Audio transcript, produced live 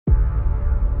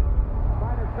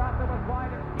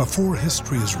Before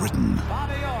history is written,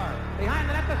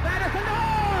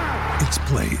 it's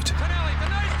played.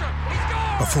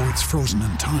 Before it's frozen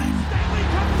in time,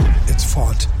 it's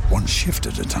fought one shift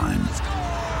at a time.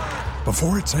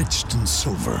 Before it's etched in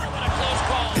silver,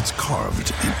 it's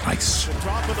carved in ice.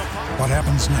 What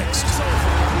happens next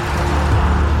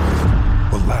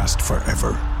will last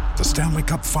forever. The Stanley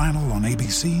Cup Final on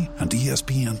ABC and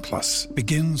ESPN Plus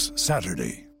begins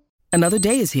Saturday. Another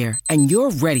day is here, and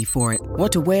you're ready for it.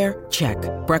 What to wear? Check.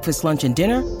 Breakfast, lunch, and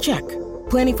dinner? Check.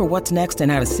 Planning for what's next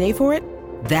and how to save for it?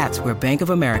 That's where Bank of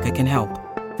America can help.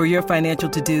 For your financial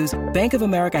to-dos, Bank of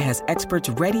America has experts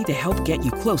ready to help get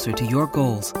you closer to your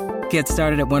goals. Get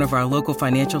started at one of our local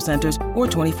financial centers or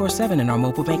 24/7 in our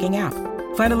mobile banking app.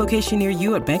 Find a location near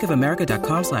you at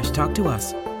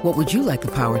bankofamerica.com/talktous. What would you like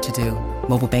the power to do?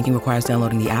 Mobile banking requires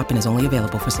downloading the app and is only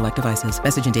available for select devices.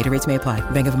 Message and data rates may apply.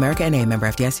 Bank of America N.A., member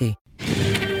FDIC.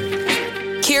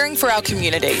 Caring for our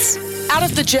communities. Out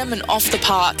of the gym and off the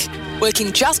park.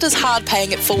 Working just as hard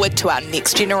paying it forward to our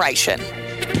next generation.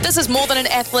 This is More Than an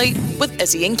Athlete with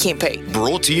Izzy and Kempe.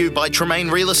 Brought to you by Tremaine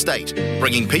Real Estate,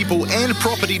 bringing people and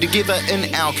property together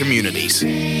in our communities.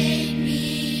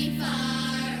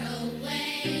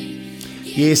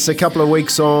 Yes, a couple of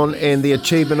weeks on, and the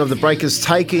achievement of the Breakers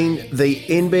taking the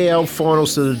NBL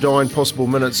finals to the dying possible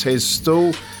minutes has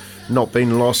still not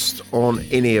been lost on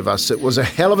any of us. It was a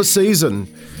hell of a season.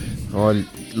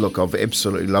 I've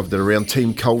absolutely loved it around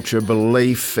team culture,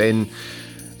 belief, and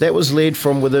that was led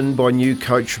from within by new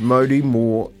coach Modi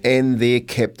Moore and their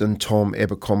captain Tom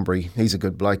Abercrombie. He's a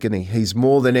good bloke, isn't he? He's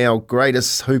more than our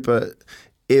greatest hooper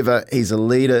ever. He's a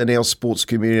leader in our sports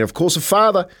community. And of course, a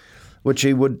father, which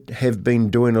he would have been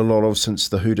doing a lot of since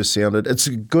the hooter sounded. It's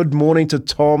a good morning to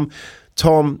Tom.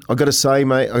 Tom, I've got to say,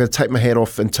 mate, I've got to take my hat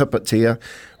off and tip it to you.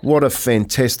 What a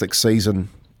fantastic season.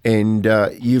 And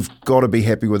you've got to be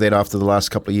happy with that after the last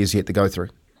couple of years you had to go through.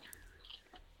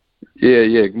 Yeah.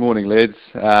 Good morning, lads.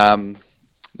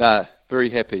 Very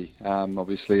happy.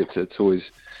 Obviously, it's always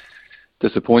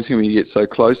disappointing when you get so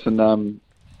close and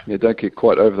don't get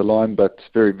quite over the line, but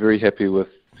very, very happy with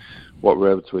what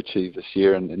we're able to achieve this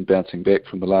year and bouncing back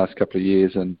from the last couple of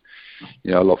years, and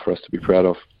a lot for us to be proud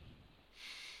of.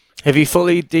 Have you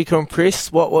fully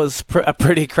decompressed? What was a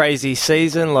pretty crazy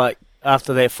season? Like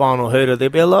after that final hurdle,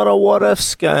 there'll be a lot of what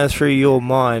ifs going through your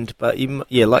mind, but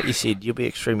like you said, you'll be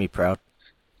extremely proud.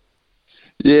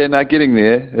 Yeah, getting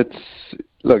there. It's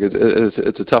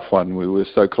a tough one. We were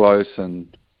so close,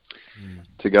 and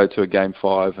to go to a game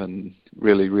 5 and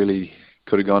really, really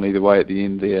could have gone either way at the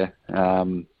end there.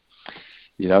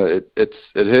 It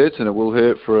hurts and it will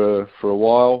hurt for a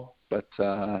while. But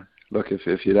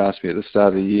if you'd asked me at the start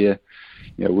of the year,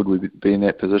 would we be in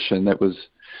that position? It was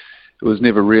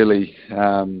never really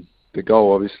the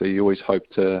goal. Obviously, you always hope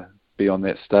to be on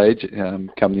that stage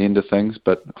come the end of things.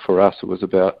 But for us, it was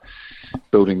about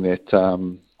building that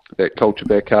culture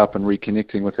back up and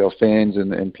reconnecting with our fans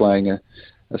and playing a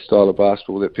style of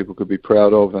basketball that people could be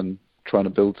proud of and trying to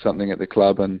build something at the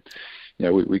club. And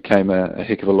we came a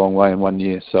heck of a long way in 1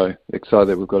 year. So excited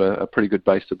that we've got a pretty good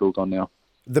base to build on now.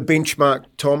 The benchmark,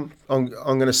 Tom, I'm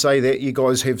going to say that you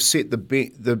guys have set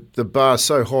the bar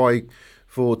so high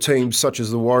for teams such as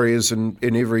the Warriors and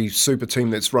every super team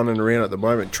that's running around at the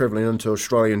moment, travelling into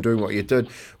Australia and doing what you did.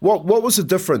 What was the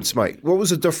difference, mate? What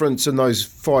was the difference in those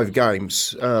 5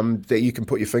 games that you can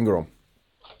put your finger on?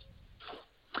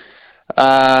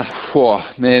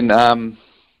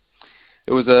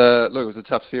 It was a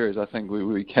tough series. I think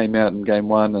we came out in game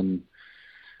 1 and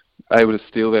able to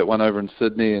steal that one over in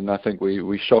Sydney, and I think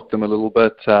we shocked them a little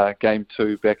bit. Game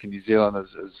 2 back in New Zealand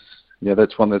is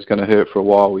that's one that's going to hurt for a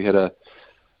while. We had a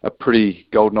pretty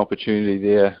golden opportunity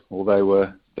there, or they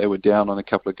were down on a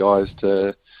couple of guys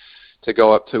to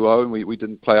go up 2-0, and we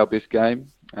didn't play our best game.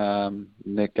 In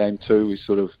that game 2, we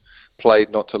sort of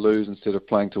played not to lose instead of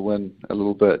playing to win a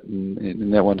little bit,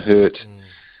 and that one hurt.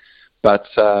 But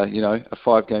a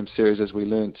 5-game series, as we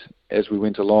learnt as we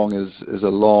went along, is a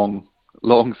long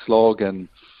slog, and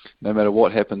no matter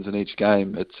what happens in each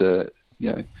game, it's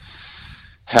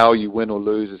how you win or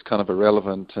lose is kind of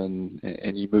irrelevant, and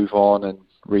you move on and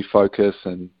refocus.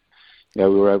 And we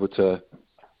were able to.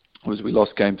 We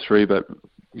lost game 3, but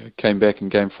came back in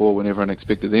game 4 when everyone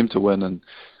expected them to win and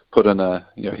put in a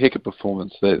heck of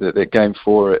performance. That game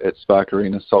 4 at Spark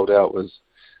Arena sold out was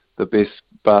the best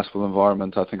basketball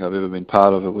environment I think I've ever been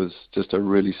part of. It was just a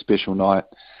really special night.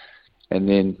 And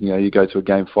then, you go to a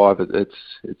game 5,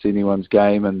 it's anyone's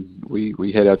game, and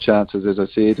we had our chances, as I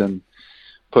said, and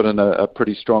put in a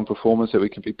pretty strong performance that we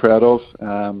can be proud of,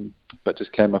 but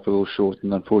just came up a little short.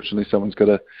 And unfortunately, someone's got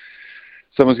to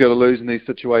lose in these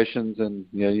situations, and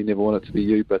you never want it to be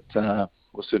you. But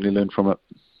we'll certainly learn from it.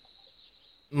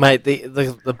 Mate,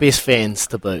 the best fans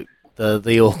to boot.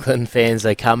 The Auckland fans,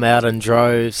 they come out in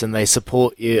droves and they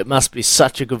support you. It must be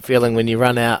such a good feeling when you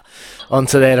run out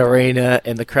onto that arena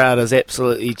and the crowd is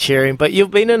absolutely cheering. But you've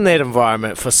been in that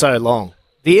environment for so long.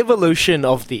 The evolution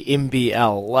of the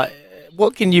NBL, like,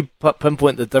 what can you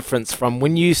pinpoint the difference from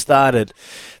when you started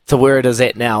to where it is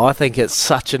at now? I think it's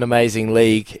such an amazing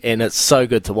league and it's so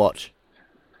good to watch.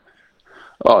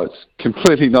 Oh, it's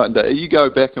completely night and day. You go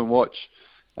back and watch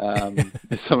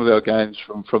some of our games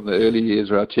from the early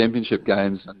years, or our championship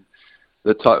games, and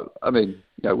the type. I mean,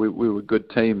 we were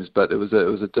good teams, but it was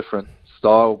a different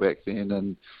style back then.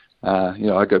 And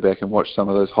I go back and watch some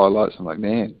of those highlights. I'm like,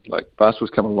 man, like basketball's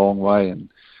come a long way,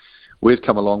 and we've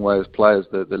come a long way as players.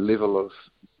 The level of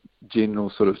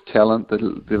general sort of talent, the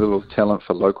level of talent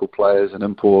for local players and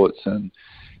imports, and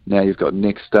now you've got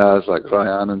next stars like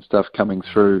Ryan and stuff coming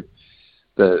through.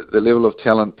 The level of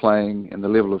talent playing and the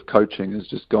level of coaching has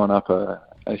just gone up a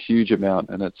huge amount,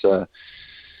 and it's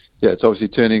obviously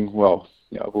turning. Well,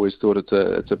 I've always thought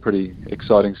it's a pretty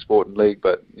exciting sport and league,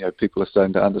 but people are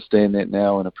starting to understand that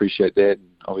now and appreciate that.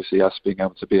 And obviously, us being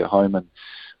able to be at home and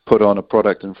put on a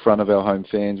product in front of our home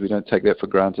fans, we don't take that for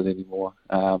granted anymore.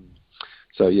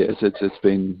 It's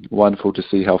been wonderful to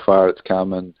see how far it's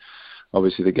come, and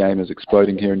obviously the game is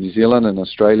exploding here in New Zealand and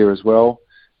Australia as well.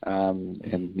 The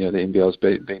NBL's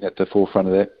been at the forefront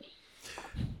of that.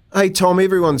 Hey Tom,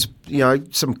 everyone's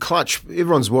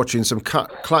watching some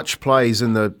clutch plays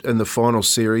in the final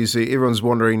series. Everyone's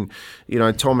wondering,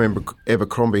 Tom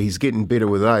Abercrombie, he's getting better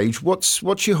with age.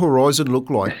 What's your horizon look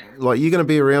like? Like, you're going to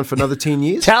be around for another 10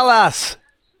 years? Tell us.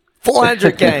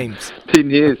 400 games.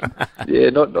 10 years. Yeah,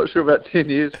 not sure about 10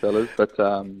 years, fellas. But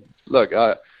look,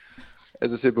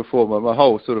 as I said before, my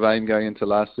whole sort of aim going into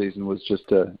last season was just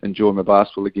to enjoy my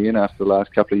basketball again after the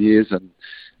last couple of years, and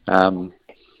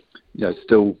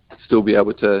still be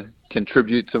able to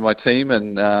contribute to my team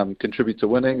and contribute to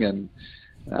winning and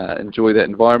enjoy that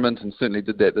environment, and certainly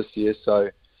did that this year. So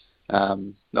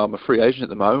I'm a free agent at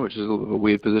the moment, which is a little bit of a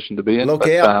weird position to be in. Look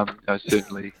out.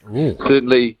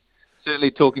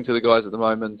 Certainly talking to the guys at the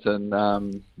moment, and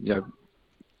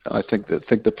I think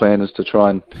the plan is to try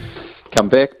and come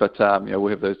back, but we'll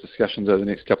have those discussions over the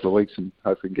next couple of weeks and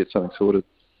hopefully we can get something sorted.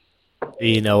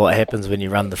 You know what happens when you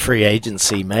run the free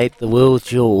agency, mate. The world's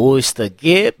your oyster.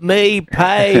 Get me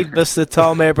paid, Mr.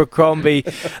 Tom Abercrombie.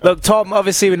 Look, Tom,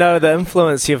 obviously we know the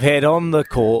influence you've had on the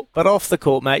court, but off the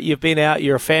court, mate, you've been out,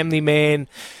 you're a family man.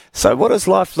 So what does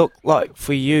life look like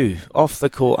for you off the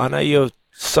court? I know you're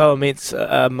so immense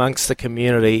amongst the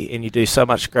community and you do so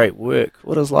much great work.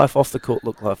 What does life off the court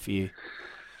look like for you?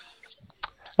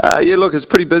 Look, it's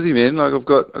pretty busy, man. Like I've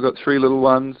got 3 little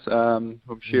ones I'm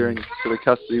sharing sort of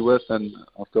custody with, and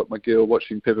I've got my girl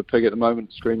watching Peppa Pig at the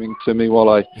moment, screaming to me while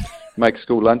I make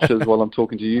school lunches while I'm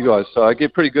talking to you guys. So I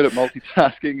get pretty good at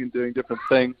multitasking and doing different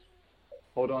things.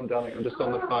 Hold on, darling, I'm just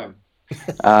on the phone.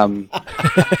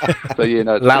 It's pretty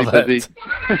busy.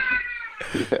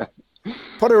 Yeah.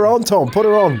 Put her on, Tom. Put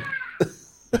her on.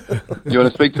 You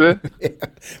want to speak to her? Yeah.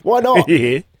 Why not?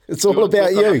 Yeah. It's all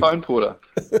about you. Phone, Porter.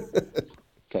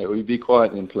 Okay, will you be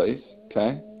quiet then, please?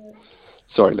 Okay.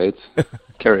 Sorry, lads.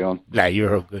 Carry on. No,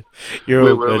 you're all good. You're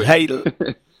all good. Hey,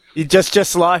 you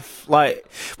just life. Like,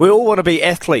 we all want to be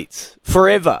athletes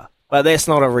forever, but that's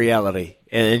not a reality,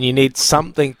 and you need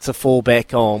something to fall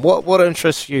back on. What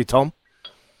interests you, Tom?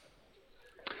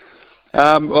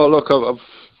 Look, I've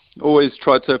always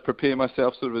tried to prepare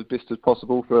myself sort of as best as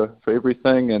possible for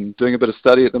everything, and doing a bit of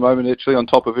study at the moment, actually, on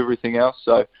top of everything else.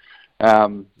 So.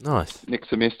 Nice. Next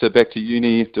semester back to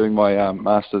uni, doing my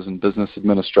Masters in Business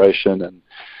Administration,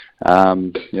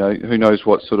 and who knows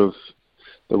what sort of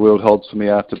the world holds for me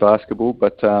after basketball.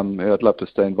 But I'd love to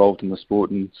stay involved in the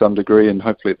sport in some degree, and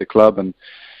hopefully at the club, and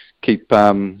keep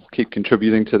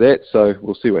contributing to that. So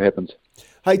we'll see what happens.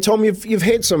 Hey Tom, you've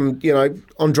had some,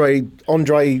 Andre,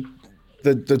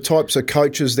 the types of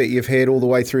coaches that you've had all the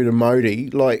way through to Modi.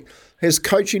 Like, has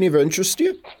coaching ever interested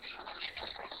you?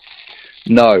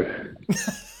 No.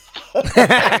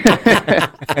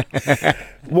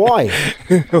 Why?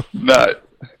 No.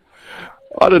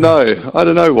 I don't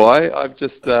know why. I've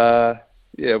just, I've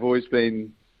always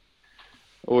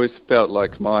felt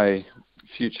like my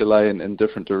future lay in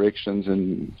different directions,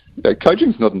 and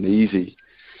coaching's not an easy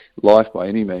life by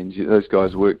any means. Those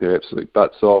guys work their absolute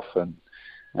butts off, and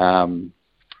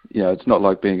it's not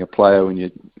like being a player when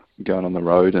you're going on the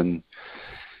road and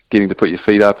getting to put your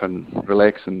feet up and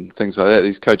relax and things like that.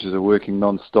 These coaches are working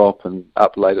non-stop and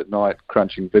up late at night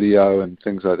crunching video and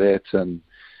things like that. And,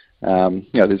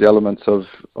 there's elements of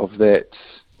that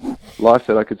life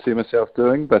that I could see myself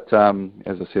doing. But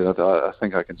as I said, I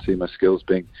think I can see my skills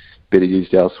being better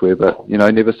used elsewhere. But,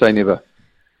 never say never.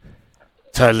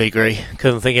 Totally agree.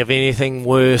 Couldn't think of anything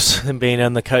worse than being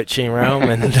in the coaching realm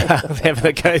and having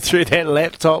to go through that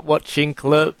laptop, watching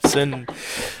clips and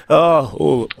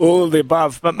all of the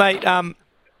above. But mate,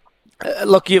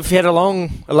 look, you've had a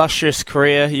long, illustrious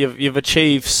career. You've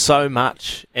achieved so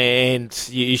much, and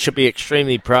you should be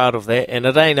extremely proud of that. And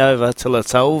it ain't over till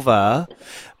it's over.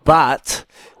 But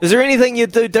is there anything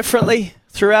you'd do differently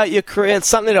throughout your career? It's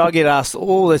something that I get asked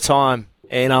all the time,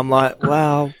 and I'm like,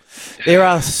 wow. There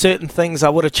are certain things I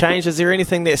would have changed. Is there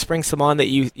anything that springs to mind that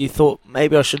you thought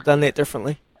maybe I should have done that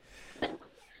differently?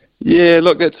 Yeah,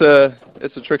 look, it's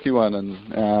a tricky one,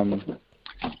 and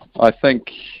I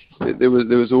think there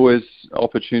was always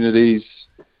opportunities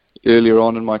earlier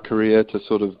on in my career to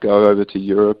sort of go over to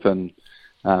Europe and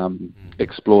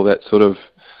explore that sort of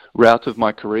route of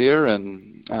my career,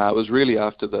 and it was really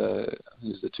after the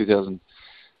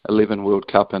 2011 World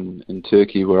Cup in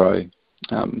Turkey where I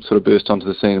sort of burst onto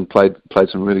the scene and played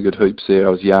some really good hoops there.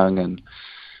 I was young and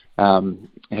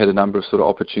had a number of sort of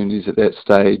opportunities at that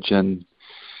stage, and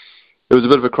it was a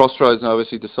bit of a crossroads, and I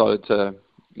obviously decided to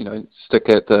stick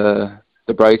at the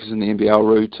Breakers and the NBL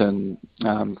route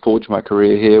and forge my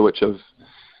career here, which I've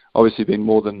obviously been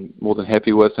more than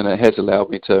happy with, and it has allowed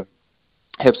me to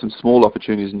have some small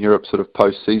opportunities in Europe sort of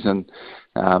post-season.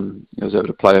 I was able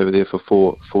to play over there for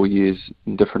four years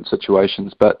in different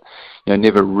situations, but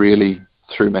never really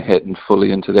threw my hat in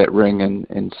fully into that ring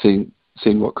and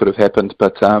seen what could have happened.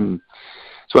 But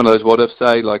it's one of those what ifs.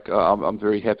 I'm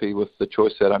very happy with the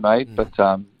choice that I made, but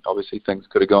obviously things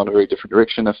could have gone a very different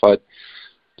direction if I'd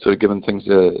sort of given things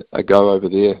a go over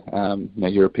there.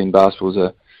 European basketball is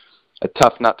a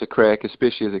tough nut to crack,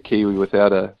 especially as a Kiwi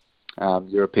without a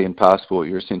European passport.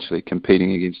 You're essentially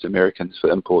competing against Americans for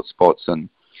import spots, and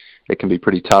it can be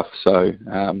pretty tough. So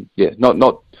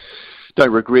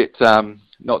don't regret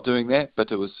not doing that,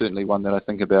 but it was certainly one that I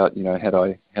think about. Had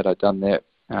I done that,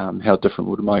 how different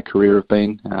would my career have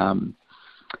been? One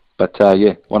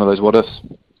of those what ifs.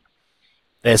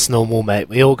 That's normal, mate.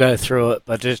 We all go through it,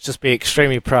 but just be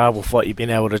extremely proud of what you've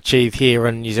been able to achieve here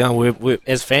in New Zealand. We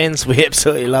as fans, we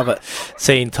absolutely love it,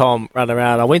 seeing Tom run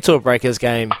around. I went to a Breakers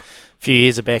game a few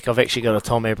years back. I've actually got a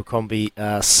Tom Abercrombie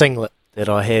singlet that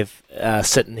I have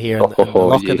sitting here in the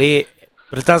locker there,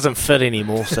 but it doesn't fit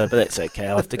anymore, but that's okay.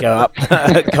 I'll have to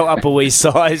go up a wee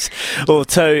size or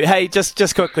two. Hey,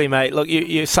 just quickly, mate, look,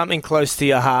 you're something close to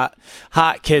your heart.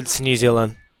 Heart Kids New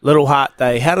Zealand. Little Heart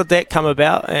Day. How did that come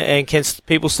about, and can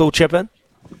people still chip in?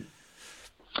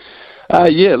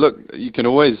 Look, you can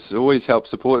always help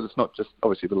support. It's not just,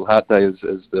 obviously, Little Heart Day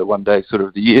is the one day sort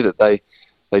of the year that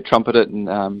they trumpet it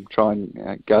and try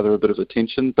and gather a bit of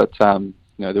attention, but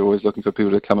they're always looking for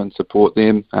people to come and support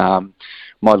them.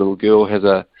 My little girl has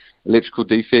a electrical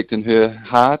defect in her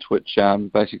heart, which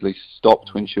basically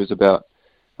stopped when she was about,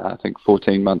 I think,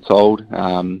 14 months old,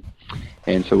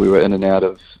 and so we were in and out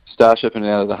of Starship and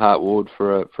out of the heart ward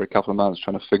for a couple of months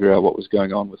trying to figure out what was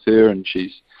going on with her, and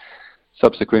she's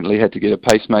subsequently had to get a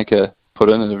pacemaker put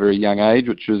in at a very young age,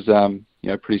 which was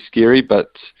pretty scary. But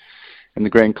in the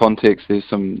grand context, there's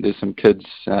some kids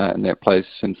in that place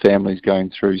and families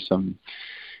going through some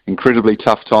incredibly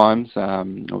tough times.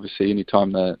 Obviously, any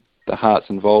time the heart's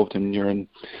involved and you're in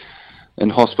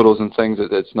hospitals and things,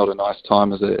 it's not a nice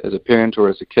time as a parent or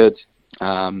as a kid.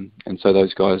 And so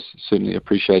those guys certainly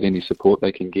appreciate any support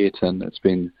they can get, and it's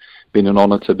been an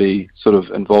honour to be sort of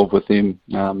involved with them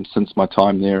since my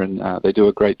time there, and they do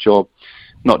a great job.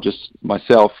 Not just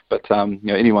myself, but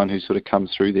anyone who sort of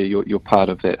comes through there, you're part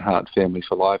of that Heart family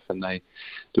for life, and they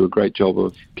do a great job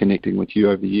of connecting with you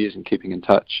over the years and keeping in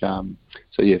touch.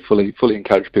 Fully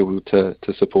encourage people to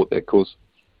support that cause.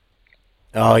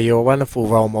 Oh, you're a wonderful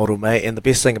role model, mate, and the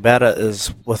best thing about it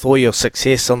is with all your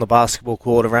success on the basketball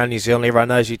court around New Zealand, everyone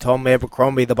knows you, Tom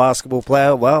Abercrombie, the basketball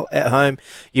player. Well, at home,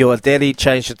 you're daddy,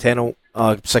 change the channel.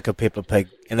 Oh, I'm sick of Peppa Pig,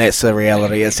 and that's the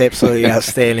reality. It's absolutely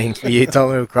outstanding for you,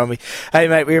 Tom Abercrombie. Hey,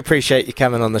 mate, we appreciate you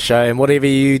coming on the show, and whatever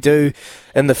you do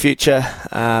in the future,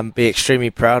 be extremely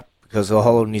proud, because the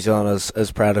whole of New Zealand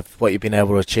is proud of what you've been able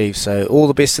to achieve. So all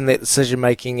the best in that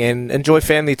decision-making, and enjoy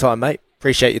family time, mate.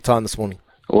 Appreciate your time this morning.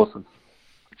 Awesome.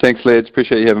 Thanks, lads.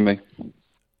 Appreciate you having me.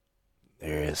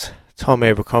 There is Tom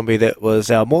Abercrombie. That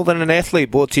was our More Than an Athlete,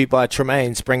 brought to you by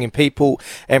Tremaine's, bringing people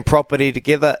and property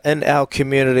together in our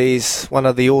communities. One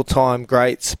of the all-time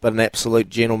greats, but an absolute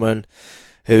gentleman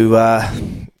who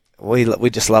we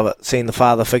just love it, seeing the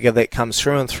father figure that comes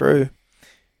through and through.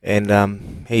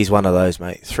 And he's one of those,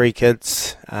 mate. 3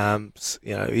 kids.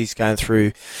 He's going through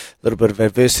a little bit of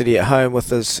adversity at home with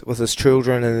his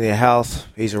children and their health.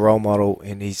 He's a role model,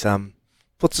 and he's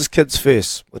puts his kids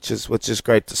first, which is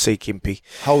great to see. Kempy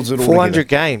holds it all 400 together.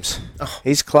 Games.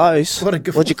 He's close. What a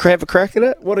good. Would you have a crack at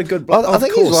it? What a good. I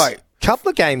think he's like a couple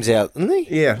of games out, isn't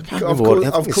he? Yeah, of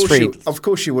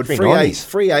course you would.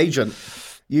 Free agent.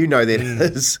 You know that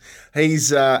is.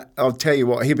 He's. I'll tell you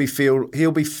what. He'll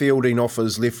be fielding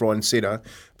offers left, right, and centre.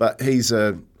 But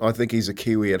I think he's a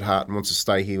Kiwi at heart and wants to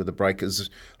stay here with the Breakers.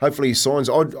 Hopefully he signs.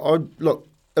 I'd look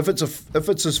if it's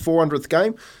his 400th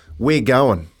game, we're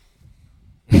going.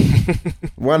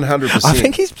 100%. I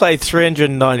think he's played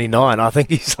 399. I think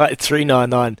he's like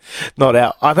 399 not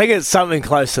out. I think it's something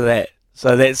close to that.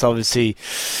 So that's obviously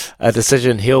a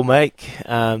decision he'll make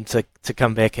to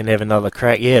come back and have another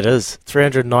crack. Yeah, it is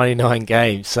 399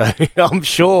 games. So I'm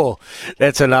sure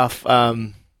that's enough.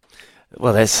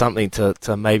 That's something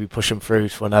to maybe push him through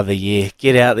for another year.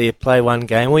 Get out there, play one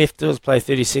game. All you have to do is play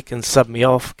 30 seconds, sub me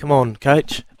off. Come on,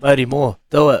 coach. Modi Moore,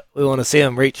 do it. We want to see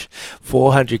him reach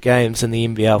 400 games in the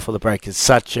NBL for the Breakers.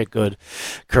 Such a good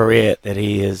career that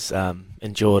he has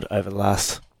endured over the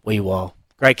last wee while.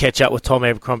 Great catch up with Tom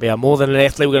Abercrombie, our More Than an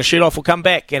Athlete. We're going to shoot off. We'll come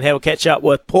back and have a catch up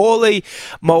with Paulie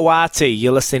Moati.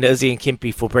 You're listening to Izzy and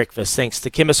Kempy for breakfast. Thanks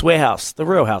to Chemist Warehouse, the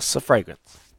real house of fragrance.